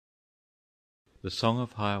The Song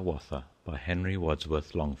of Hiawatha by Henry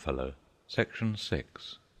Wadsworth Longfellow. Section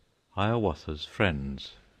 6. Hiawatha's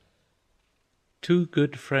Friends. Two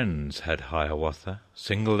good friends had Hiawatha,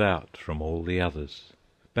 singled out from all the others,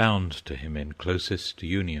 bound to him in closest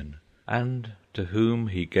union, and to whom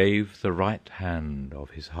he gave the right hand of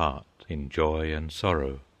his heart in joy and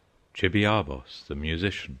sorrow, Chibiabos the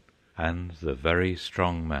musician, and the very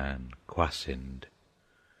strong man, Kwasind.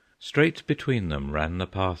 Straight between them ran the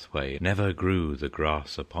pathway, never grew the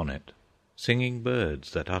grass upon it. Singing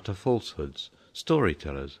birds that utter falsehoods,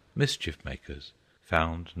 story-tellers, mischief-makers,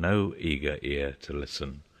 found no eager ear to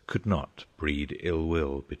listen, could not breed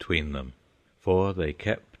ill-will between them, for they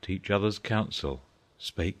kept each other's counsel,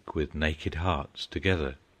 spake with naked hearts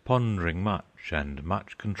together, pondering much and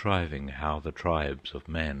much contriving how the tribes of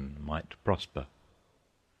men might prosper.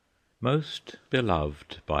 Most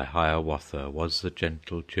beloved by Hiawatha was the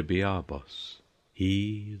gentle Chibiabos,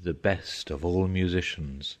 he the best of all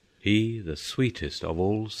musicians, he the sweetest of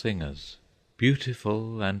all singers.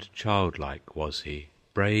 Beautiful and childlike was he,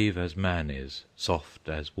 brave as man is, soft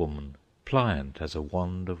as woman, pliant as a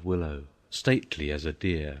wand of willow, stately as a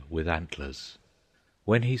deer with antlers.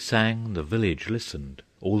 When he sang, the village listened,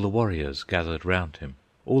 all the warriors gathered round him,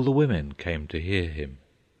 all the women came to hear him.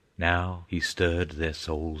 Now he stirred their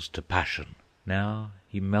souls to passion, now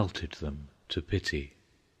he melted them to pity.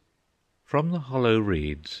 From the hollow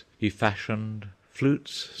reeds he fashioned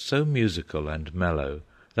flutes so musical and mellow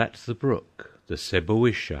that the brook, the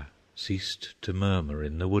Sebowisha, ceased to murmur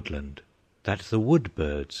in the woodland, that the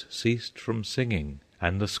wood-birds ceased from singing,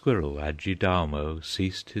 and the squirrel Adjidaumo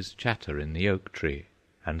ceased his chatter in the oak-tree,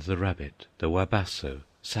 and the rabbit, the Wabasso,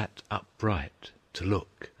 sat upright to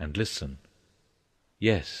look and listen.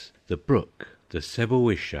 Yes, the brook, the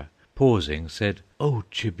Sebowisha, pausing, said, "O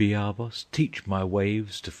Chibiabos, teach my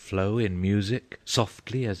waves to flow in music,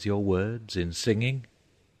 softly as your words in singing."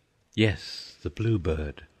 Yes, the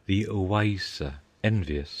bluebird, the Owaissa,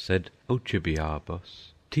 envious, said, "O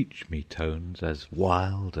Chibiabos, teach me tones as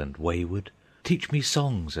wild and wayward, teach me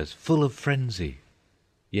songs as full of frenzy."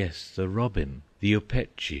 Yes, the robin, the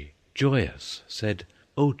Upechi, joyous, said,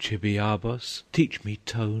 "O Chibiabos, teach me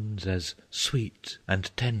tones as sweet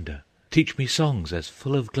and tender, teach me songs as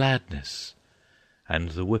full of gladness." And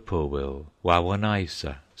the whippoorwill,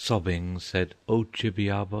 Wawanaissa, sobbing, said, "O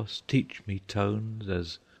Chibiabos, teach me tones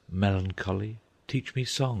as melancholy, teach me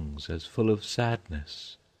songs as full of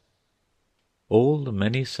sadness." All the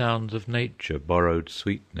many sounds of nature borrowed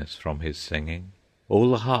sweetness from his singing.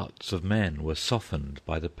 All the hearts of men were softened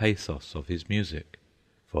by the pathos of his music.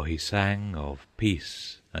 For he sang of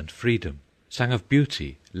peace and freedom, sang of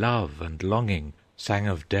beauty, love, and longing, sang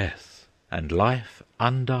of death, and life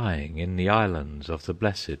undying in the islands of the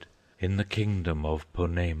blessed, in the kingdom of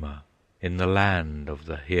Ponemah, in the land of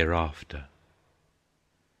the hereafter.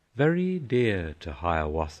 Very dear to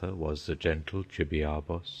Hiawatha was the gentle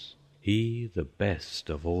Chibiabos, he the best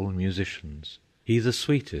of all musicians, he the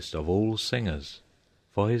sweetest of all singers.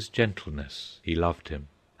 For his gentleness he loved him,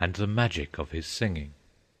 and the magic of his singing.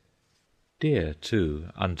 Dear, too,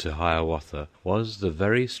 unto Hiawatha was the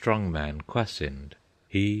very strong man Kwasind,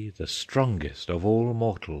 he the strongest of all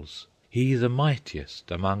mortals, he the mightiest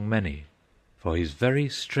among many. For his very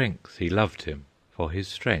strength he loved him, for his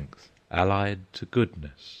strength allied to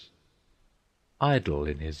goodness. Idle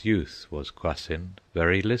in his youth was Kwasind,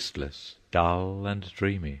 very listless, dull and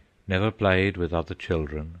dreamy, never played with other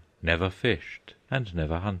children, never fished, and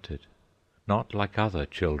never hunted. Not like other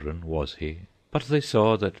children was he, but they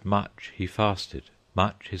saw that much he fasted,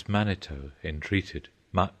 much his Manito entreated,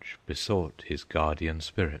 much besought his guardian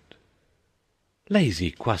spirit.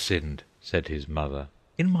 "Lazy Kwasind," said his mother,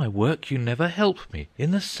 "in my work you never help me.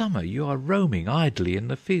 In the summer you are roaming idly in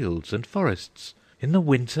the fields and forests. In the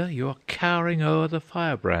winter you are cowering o'er the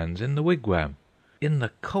firebrands in the wigwam. In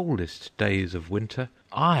the coldest days of winter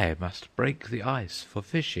I must break the ice for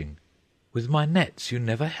fishing. With my nets you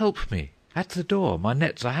never help me. At the door my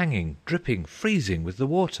nets are hanging, dripping, freezing with the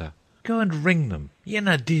water. Go and wring them,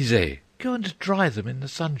 Yenadizé! Go and dry them in the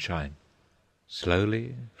sunshine."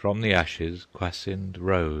 Slowly from the ashes Kwasind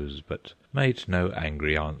rose, but made no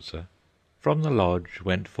angry answer. From the lodge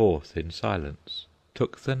went forth in silence,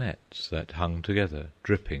 took the nets that hung together,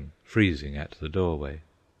 dripping, freezing at the doorway.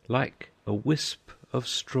 Like a wisp of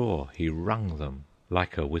straw he wrung them,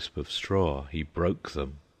 like a wisp of straw he broke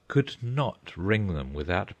them. Could not wring them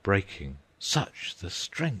without breaking, such the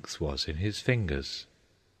strength was in his fingers.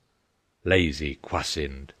 "Lazy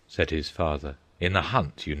Kwasind," said his father, "in the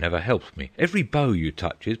hunt you never help me. Every bow you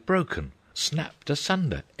touch is broken, snapped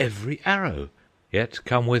asunder every arrow. Yet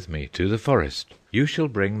come with me to the forest, you shall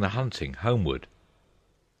bring the hunting homeward."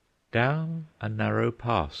 Down a narrow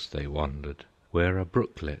pass they wandered, where a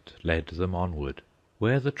brooklet led them onward,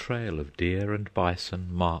 where the trail of deer and bison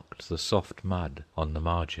marked the soft mud on the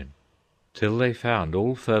margin, till they found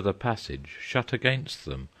all further passage shut against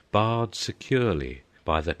them, barred securely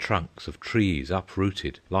by the trunks of trees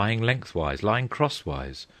uprooted, lying lengthwise, lying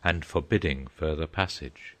crosswise, and forbidding further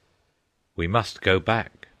passage. "We must go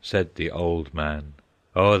back," said the old man.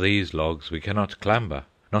 "O'er these logs we cannot clamber.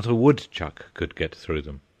 Not a woodchuck could get through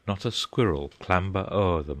them, not a squirrel clamber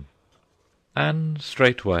o'er them." And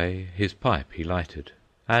straightway his pipe he lighted,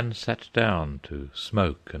 and sat down to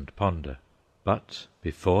smoke and ponder. But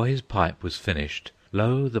before his pipe was finished,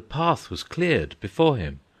 lo, the path was cleared before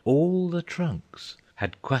him. All the trunks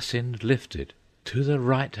had Kwasind lifted, to the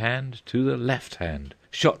right hand, to the left hand,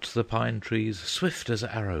 shot the pine trees swift as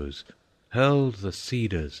arrows, hurled the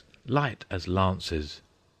cedars light as lances.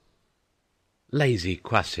 "Lazy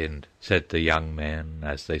Kwasind," said the young men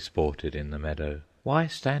as they sported in the meadow, "why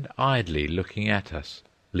stand idly looking at us,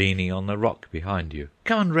 leaning on the rock behind you?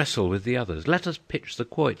 Come and wrestle with the others, let us pitch the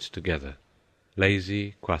quoit together."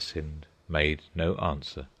 Lazy Kwasind made no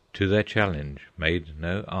answer, to their challenge made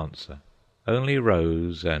no answer, only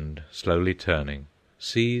rose and, slowly turning,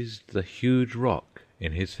 seized the huge rock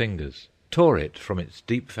in his fingers, tore it from its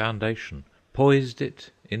deep foundation, poised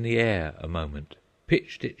it in the air a moment,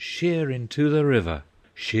 pitched it sheer into the river,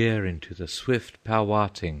 sheer into the swift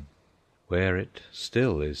Pauwating, where it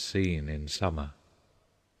still is seen in summer.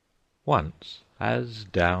 Once, as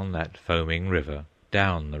down that foaming river,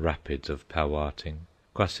 down the rapids of Pauwating,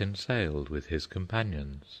 Kwasind sailed with his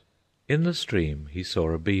companions. In the stream he saw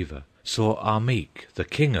a beaver, saw Ahmeek, the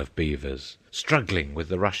king of beavers, struggling with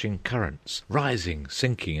the rushing currents, rising,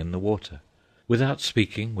 sinking in the water. Without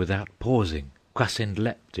speaking, without pausing, Kwasind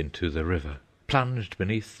leapt into the river, plunged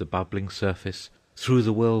beneath the bubbling surface, through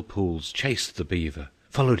the whirlpools chased the beaver,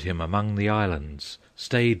 followed him among the islands,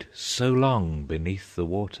 stayed so long beneath the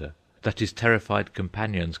water that his terrified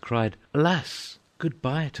companions cried, "Alas!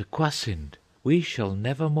 Good-bye to Kwasind! We shall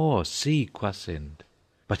never more see Kwasind!"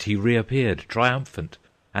 But he reappeared triumphant,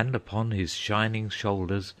 and upon his shining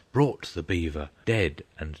shoulders brought the beaver, dead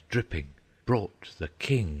and dripping, brought the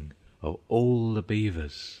king of all the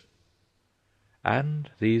beavers. And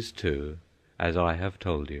these two, as I have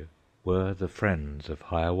told you, were the friends of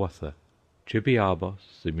Hiawatha,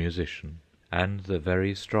 Chibiabos the musician, and the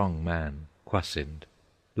very strong man, Kwasind.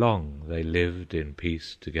 Long they lived in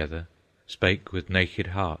peace together, spake with naked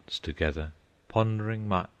hearts together, pondering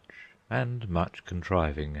much and much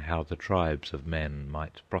contriving how the tribes of men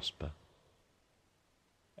might prosper.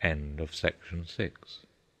 End of section 6.